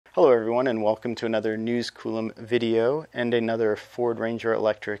Hello everyone, and welcome to another News Coolum video and another Ford Ranger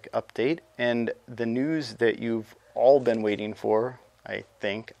Electric update. And the news that you've all been waiting for, I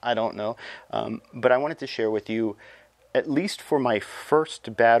think, I don't know, but I wanted to share with you, at least for my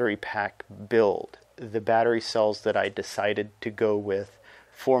first battery pack build, the battery cells that I decided to go with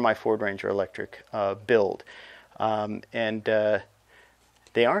for my Ford Ranger Electric build. They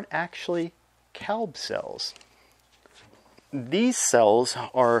aren't actually CALB cells. These cells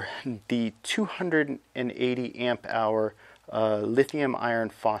are the 280 amp hour lithium iron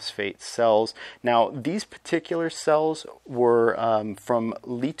phosphate cells. Now, these particular cells were from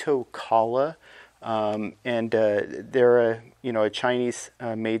Liito Kala, and they're a Chinese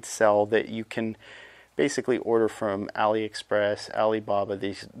made cell that you can basically order from AliExpress, Alibaba,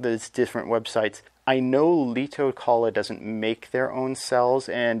 these different websites. I know Liito Kala doesn't make their own cells,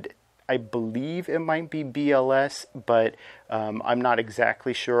 and I believe it might be BLS, but I'm not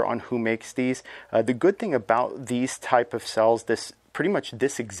exactly sure on who makes these. The good thing about these type of cells, pretty much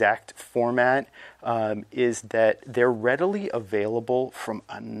this exact format, is that they're readily available from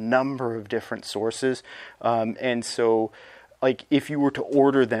a number of different sources. And so, like, if you were to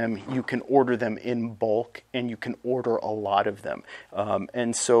order them, you can order them in bulk, and you can order a lot of them.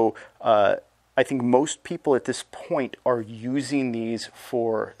 I think most people at this point are using these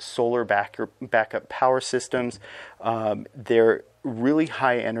for solar backup power systems. They're really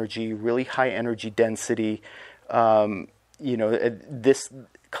high energy density. This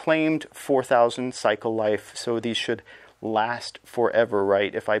claimed 4,000 cycle life, so these should last forever,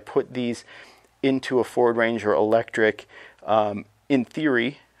 right? If I put these into a Ford Ranger Electric, in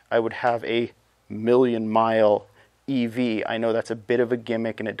theory, I would have a 1,000,000-mile EV. I know that's a bit of a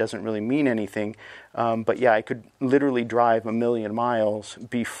gimmick and it doesn't really mean anything, but yeah, I could literally drive 1,000,000 miles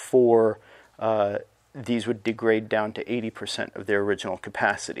before these would degrade down to 80% of their original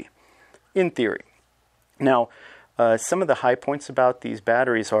capacity, in theory. Now, some of the high points about these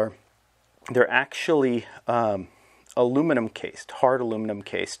batteries are they're actually aluminum cased, hard aluminum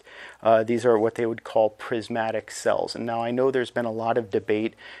cased. These are what they would call prismatic cells. And now I know there's been a lot of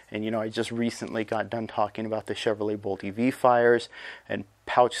debate, and I just recently got done talking about the Chevrolet Bolt EV fires and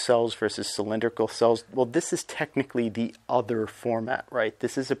pouch cells versus cylindrical cells. Well, this is technically the other format, right?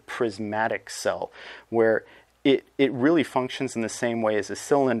 This is a prismatic cell where it really functions in the same way as a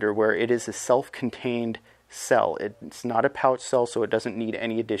cylinder, where it is a self-contained cell. It's not a pouch cell, so it doesn't need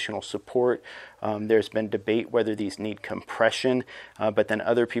any additional support. There's been debate whether these need compression, but then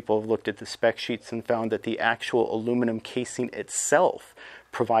other people have looked at the spec sheets and found that the actual aluminum casing itself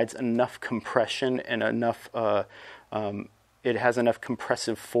provides enough compression and enough it has enough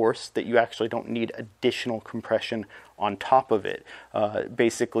compressive force that you actually don't need additional compression on top of it.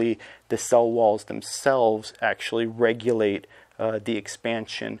 Basically, the cell walls themselves actually regulate the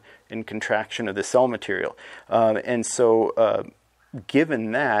expansion and contraction of the cell material.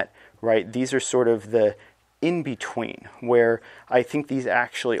 Given that, right, these are sort of the in-between, where I think these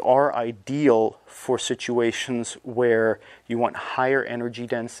actually are ideal for situations where you want higher energy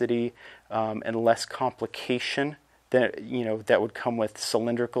density and less complication that would come with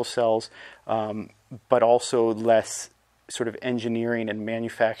cylindrical cells, but also less sort of engineering and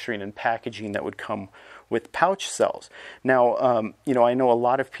manufacturing and packaging that would come with pouch cells. Now, I know a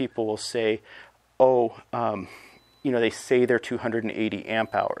lot of people will say, they say they're 280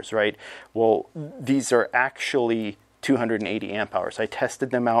 amp hours, right? Well, these are actually 280 amp hours. I tested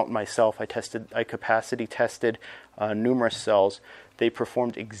them out myself. I capacity tested numerous cells. They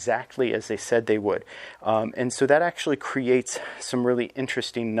performed exactly as they said they would. And so that actually creates some really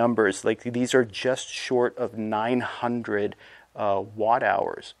interesting numbers. Like, these are just short of 900 watt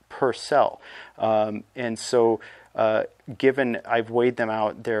hours per cell. Given I've weighed them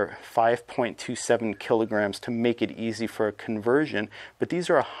out, they're 5.27 kilograms to make it easy for a conversion, but these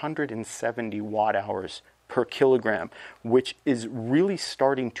are 170 watt hours per kilogram, which is really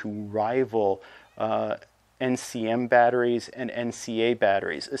starting to rival NCM batteries and NCA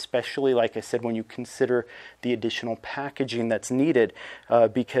batteries, especially, like I said, when you consider the additional packaging that's needed,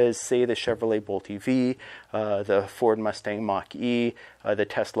 because, say, the Chevrolet Bolt EV, the Ford Mustang Mach-E, the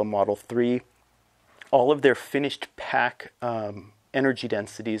Tesla Model 3, all of their finished pack energy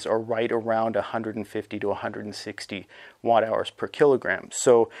densities are right around 150 to 160 watt hours per kilogram.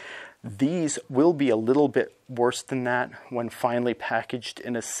 So these will be a little bit worse than that when finally packaged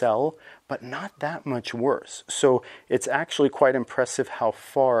in a cell, but not that much worse. So it's actually quite impressive how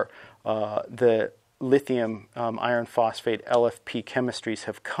far the lithium iron phosphate LFP chemistries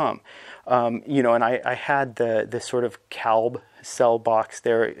have come. And I had the sort of CALB cell box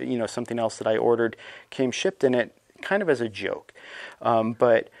there, something else that I ordered came shipped, and it kind of as a joke.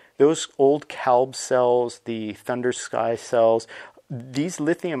 But those old Kalb cells, the Thunder Sky cells, these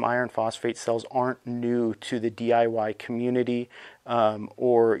lithium iron phosphate cells aren't new to the DIY community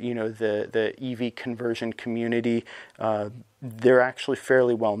or the EV conversion community. They're actually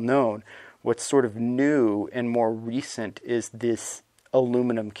fairly well known. What's sort of new and more recent is this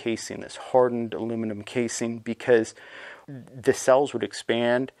aluminum casing, this hardened aluminum casing, because the cells would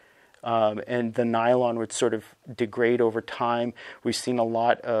expand and the nylon would sort of degrade over time. We've seen a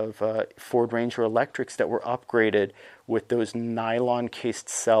lot of Ford Ranger electrics that were upgraded with those nylon cased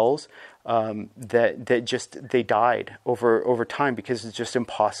cells that just they died over time because it's just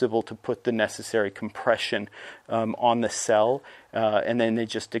impossible to put the necessary compression on the cell, and then they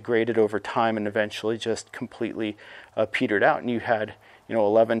just degraded over time and eventually just completely petered out, and you had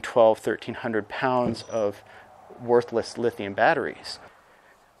 11, 12, 1,300 pounds of worthless lithium batteries.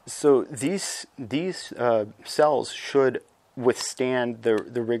 So these cells should withstand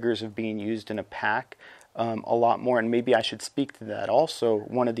the rigors of being used in a pack a lot more, and maybe I should speak to that also.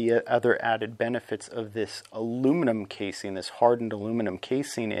 One of the other added benefits of this aluminum casing, this hardened aluminum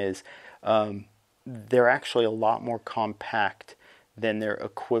casing, is they're actually a lot more compact than their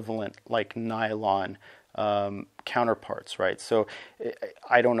equivalent like nylon counterparts, right? So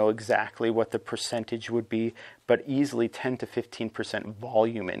I don't know exactly what the percentage would be, but easily 10 to 15%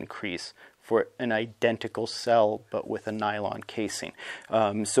 volume increase for an identical cell but with a nylon casing.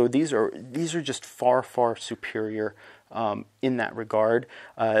 So these are just far superior in that regard.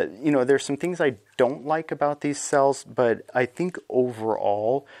 There's some things I don't like about these cells, but I think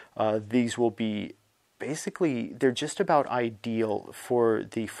overall these will be basically, they're just about ideal for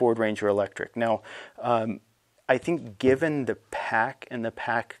the Ford Ranger electric. Now, I think given the pack and the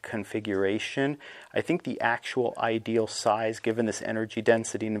pack configuration, I think the actual ideal size, given this energy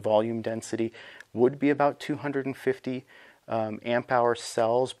density and volume density, would be about 250 amp hour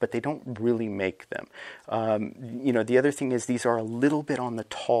cells, but they don't really make them. The other thing is these are a little bit on the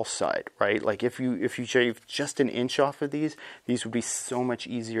tall side, right? Like if you shave just an inch off of these would be so much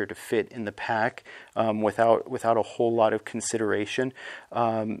easier to fit in the pack without a whole lot of consideration.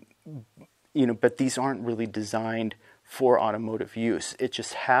 But these aren't really designed for automotive use. It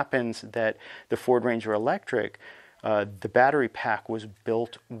just happens that the Ford Ranger electric, the battery pack was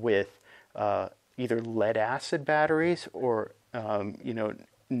built with either lead acid batteries or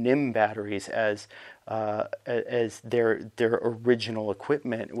NIM batteries as their original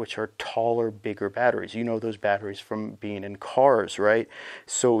equipment, which are taller, bigger batteries. You know those batteries from being in cars, right?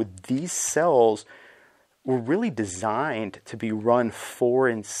 So these cells were really designed to be run 4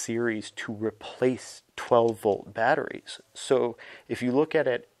 in series to replace 12-volt batteries. So if you look at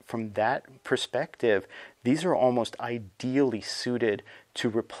it from that perspective, these are almost ideally suited to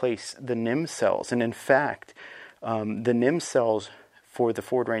replace the NIM cells. And in fact, the NIM cells for the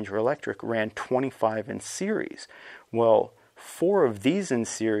Ford Ranger electric ran 25 in series. Well, 4 of these in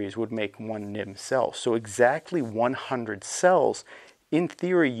series would make 1 NIM cell. So exactly 100 cells. In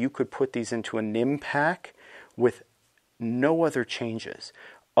theory, you could put these into a NIM pack with no other changes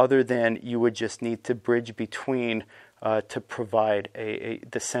other than you would just need to bridge between to provide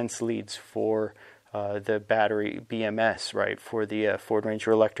the sense leads for the battery BMS, right, for the Ford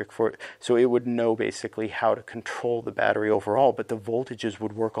Ranger electric. So it would know basically how to control the battery overall, but the voltages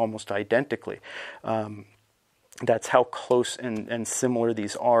would work almost identically. That's how close and similar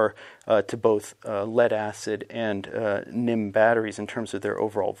these are to both lead acid and NIM batteries in terms of their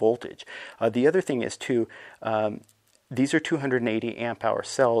overall voltage. The other thing is too, these are 280 amp hour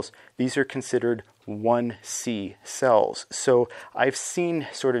cells. These are considered 1C cells. So I've seen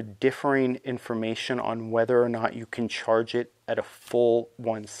sort of differing information on whether or not you can charge it at a full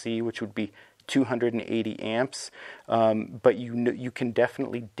 1C, which would be 280 amps, but you can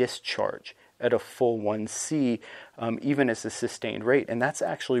definitely discharge at a full 1C, even as a sustained rate. And that's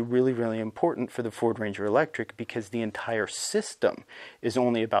actually really important for the Ford Ranger electric because the entire system is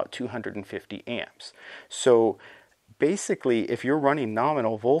only about 250 amps. So basically, if you're running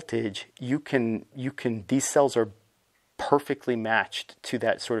nominal voltage, these cells are perfectly matched to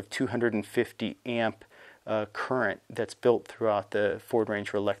that sort of 250 amp current that's built throughout the Ford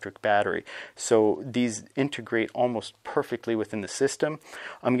Ranger electric battery. So these integrate almost perfectly within the system.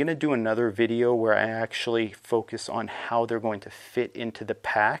 I'm going to do another video where I actually focus on how they're going to fit into the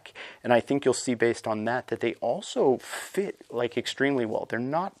pack, and I think you'll see based on that they also fit like extremely well. They're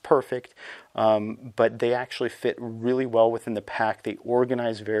not perfect, but they actually fit really well within the pack. They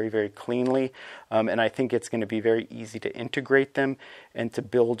organize very, very cleanly, and I think it's going to be very easy to integrate them and to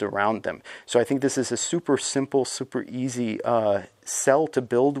build around them. So I think this is a super simple, super easy cell to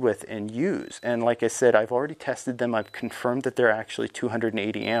build with and use. And like I said, I've already tested them. I've confirmed that they're actually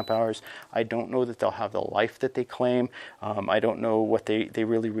 280 amp hours. I don't know that they'll have the life that they claim. I don't know what they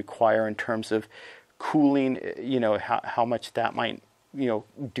really require in terms of cooling, how much that might,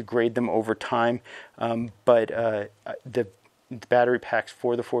 degrade them over time. But the battery packs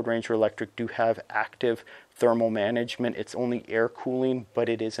for the Ford Ranger Electric do have active thermal management. It's only air cooling, but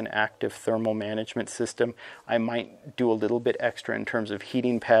it is an active thermal management system. I might do a little bit extra in terms of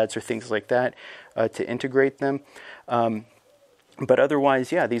heating pads or things like that to integrate them. But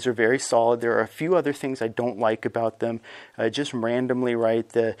otherwise, yeah, these are very solid. There are a few other things I don't like about them. Just randomly, right,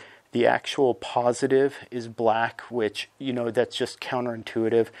 the actual positive is black, which, that's just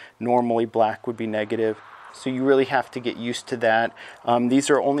counterintuitive. Normally, black would be negative. So you really have to get used to that. These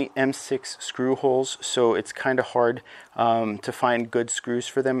are only M6 screw holes, so it's kind of hard to find good screws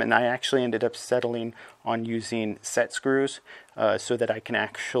for them. And I actually ended up settling on using set screws so that I can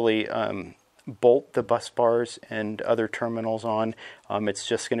actually bolt the bus bars and other terminals on. It's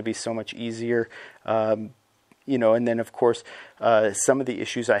just going to be so much easier. And then, of course, some of the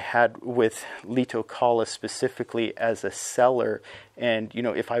issues I had with Liito Kala specifically as a seller, and,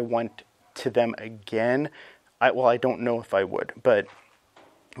 if I went to them again, I don't know if I would, but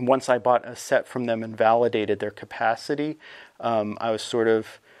once I bought a set from them and validated their capacity, I was sort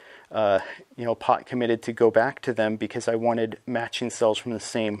of, pot committed to go back to them because I wanted matching cells from the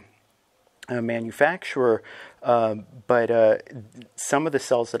same manufacturer. But some of the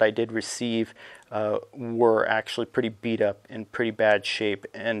cells that I did receive were actually pretty beat up, in pretty bad shape,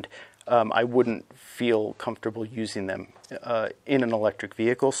 and I wouldn't feel comfortable using them in an electric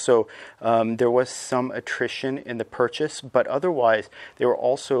vehicle. So there was some attrition in the purchase, but otherwise they were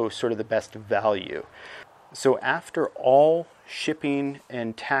also sort of the best value. So after all shipping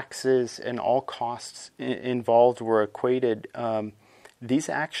and taxes and all costs involved were equated, these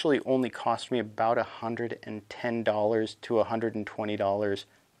actually only cost me about $110 to $120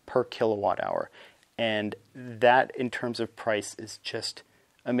 per kilowatt hour. And that, in terms of price, is just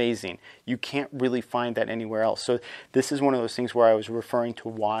amazing. You can't really find that anywhere else. So this is one of those things where I was referring to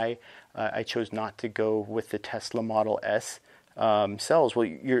why I chose not to go with the Tesla Model S cells. Well,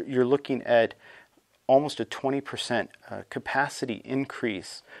 you're looking at almost a 20% capacity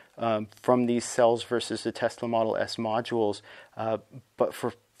increase from these cells versus the Tesla Model S modules, but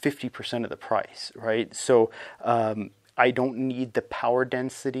for 50% of the price, right? So I don't need the power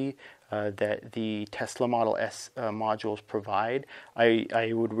density that the Tesla Model S modules provide.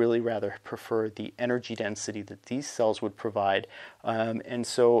 I would really rather prefer the energy density that these cells would provide. And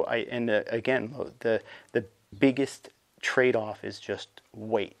so again, the biggest trade-off is just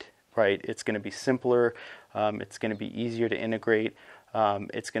weight, right? It's going to be simpler. It's going to be easier to integrate.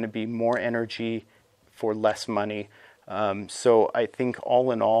 It's going to be more energy for less money. So I think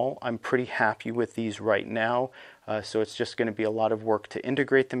all in all, I'm pretty happy with these right now. So it's just going to be a lot of work to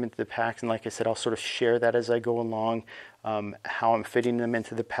integrate them into the packs. And like I said, I'll sort of share that as I go along, how I'm fitting them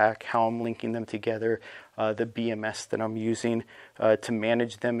into the pack, how I'm linking them together, the BMS that I'm using to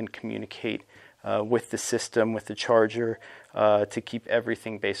manage them and communicate with the system, with the charger, to keep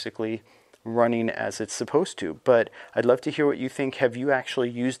everything basically running as it's supposed to. But I'd love to hear what you think. Have you actually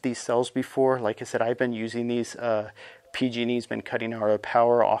used these cells before? Like I said, I've been using these. PG&E's been cutting our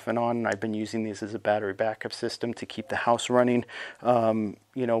power off and on, and I've been using these as a battery backup system to keep the house running,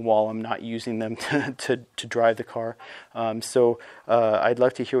 while I'm not using them to drive the car. So I'd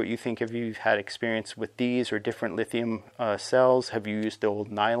love to hear what you think. Have you had experience with these or different lithium cells? Have you used the old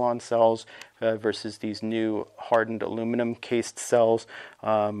nylon cells versus these new hardened aluminum cased cells?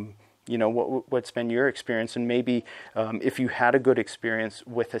 What's been your experience? And maybe if you had a good experience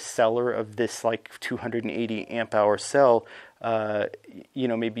with a seller of this like 280 amp hour cell,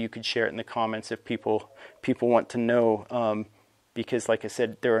 maybe you could share it in the comments if people want to know, because like I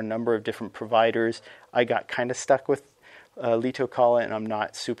said, there are a number of different providers. I got kind of stuck with Liito Kala, and I'm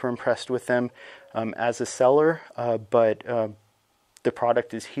not super impressed with them as a seller, but the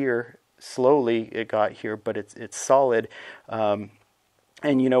product is here. Slowly it got here, but it's solid.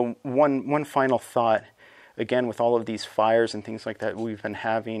 And one final thought, again, with all of these fires and things like that we've been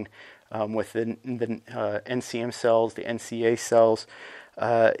having with the NCM cells, the NCA cells,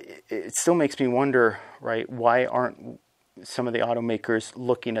 it still makes me wonder, right, why aren't some of the automakers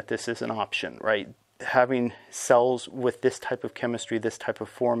looking at this as an option, right? Having cells with this type of chemistry, this type of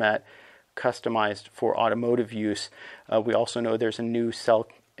format, customized for automotive use. We also know there's a new cell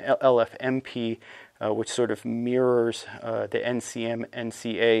LFMP, which sort of mirrors the NCM,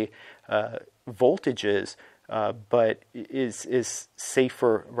 NCA voltages, but is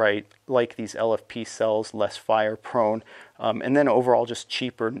safer, right? Like these LFP cells, less fire prone, and then overall just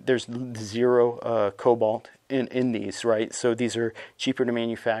cheaper. There's zero cobalt in these, right? So these are cheaper to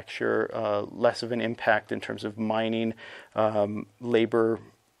manufacture, less of an impact in terms of mining, labor,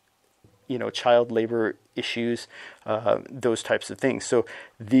 child labor issues, those types of things. So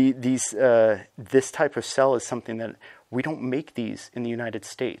this type of cell is something that we don't make these in the United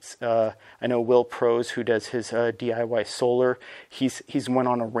States. I know Will Prose, who does his DIY solar, he's went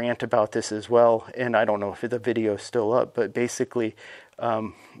on a rant about this as well, and I don't know if the video is still up, but basically,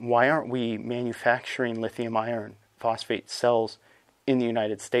 why aren't we manufacturing lithium iron phosphate cells in the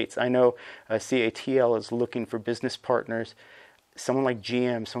United States? I know CATL is looking for business partners. Someone like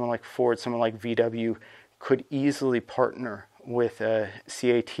GM, someone like Ford, someone like VW could easily partner with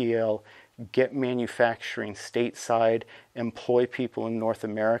CATL, get manufacturing stateside, employ people in North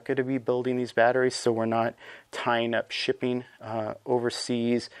America to be building these batteries, so we're not tying up shipping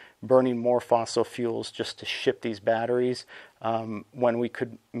overseas, burning more fossil fuels just to ship these batteries, when we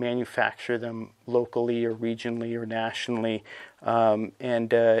could manufacture them locally or regionally or nationally.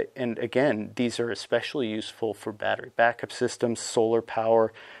 And again, these are especially useful for battery backup systems, solar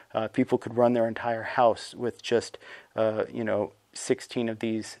power. People could run their entire house with just 16 of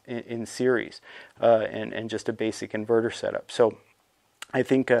these in series, and just a basic inverter setup. So I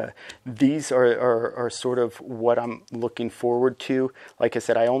think these are sort of what I'm looking forward to. Like I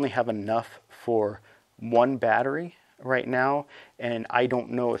said, I only have enough for one battery right now, and I don't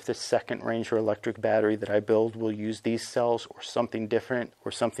know if the second Ranger electric battery that I build will use these cells or something different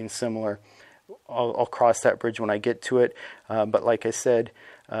or something similar. I'll cross that bridge when I get to it. But like I said,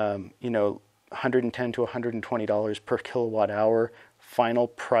 $110 to $120 per kilowatt hour final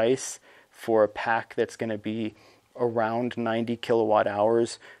price for a pack that's going to be around 90 kilowatt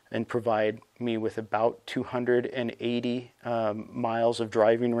hours and provide me with about 280 miles of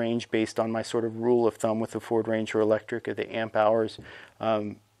driving range based on my sort of rule of thumb with the Ford Ranger electric of the amp hours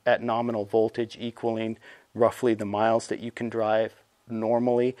at nominal voltage equaling roughly the miles that you can drive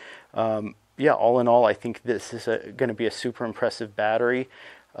normally. Yeah, all in all, I think this is going to be a super impressive battery.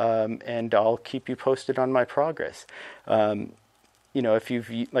 And I'll keep you posted on my progress. If you've,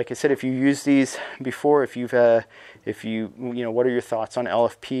 like I said, if you used these before, what are your thoughts on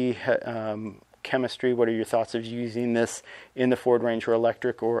LFP chemistry? What are your thoughts of using this in the Ford Ranger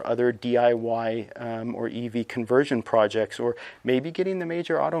electric or other DIY or EV conversion projects, or maybe getting the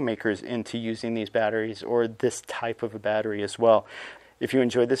major automakers into using these batteries or this type of a battery as well? If you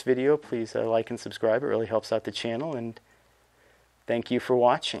enjoyed this video, please like and subscribe. It really helps out the channel, and thank you for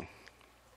watching.